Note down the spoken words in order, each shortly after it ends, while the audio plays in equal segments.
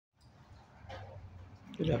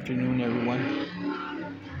Good afternoon, everyone.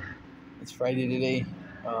 It's Friday today.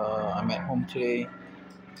 I'm at home today,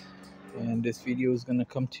 and this video is going to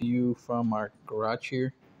come to you from our garage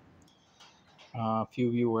here. A few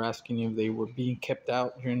of you were asking if they were being kept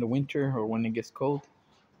out during the winter or when it gets cold.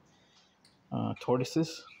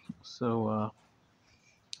 Tortoises. So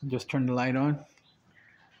just turned the light on.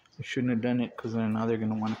 I shouldn't have done it because now they're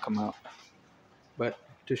going to want to come out. But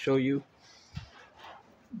to show you,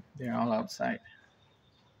 they're all outside.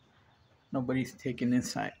 Nobody's taken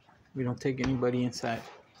inside. We don't take anybody inside.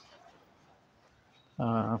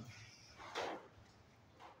 They're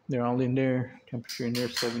all in there. Temperature in there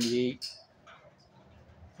 78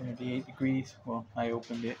 degrees. Well, I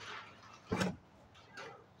opened it.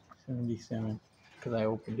 77 because I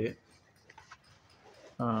opened it.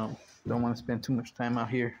 Don't want to spend too much time out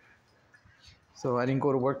here. So I didn't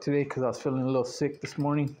go to work today because I was feeling a little sick this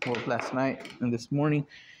morning. Well, last night and this morning.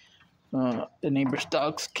 The neighbor's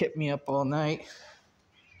dogs kept me up all night.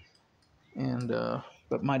 And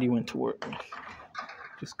but Mighty went to work.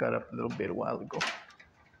 Just got up a little bit a while ago.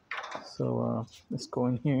 So let's go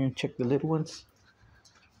in here and check the little ones.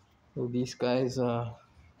 So these guys,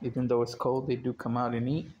 even though it's cold, they do come out and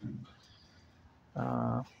eat.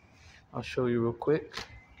 I'll show you real quick.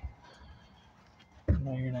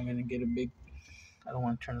 No, you're not gonna get a big. I don't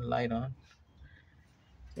want to turn the light on.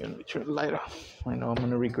 Here, let me turn the light off. I know I'm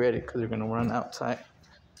gonna regret it because they're gonna run outside.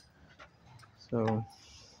 So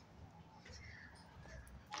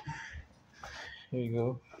here you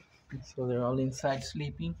go. So they're all inside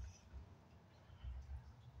sleeping.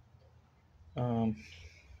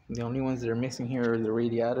 The only ones that are missing here are the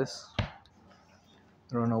radiatas. I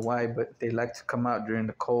don't know why, but they like to come out during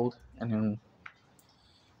the cold and then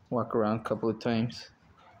walk around a couple of times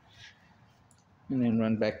and then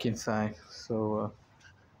run back inside. So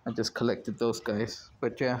I just collected those guys.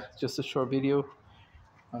 But yeah, just a short video.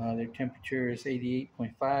 Their temperature is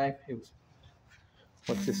 88.5. It was,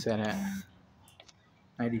 what's this set at?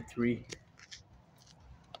 93.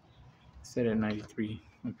 Set at 93.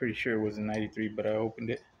 I'm pretty sure it was a 93, but I opened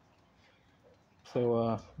it.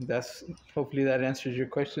 So that's, hopefully that answers your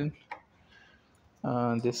question.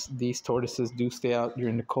 These tortoises do stay out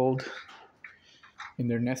during the cold in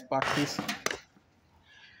their nest boxes.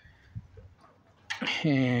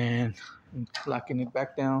 And I'm locking it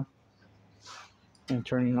back down and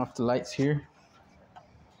turning off the lights here.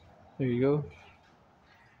 There you go.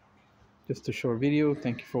 Just a short video.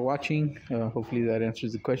 Thank you for watching. Hopefully that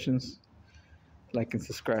answers the questions. Like and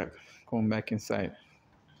subscribe. Going back inside.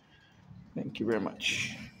 Thank you very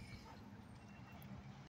much.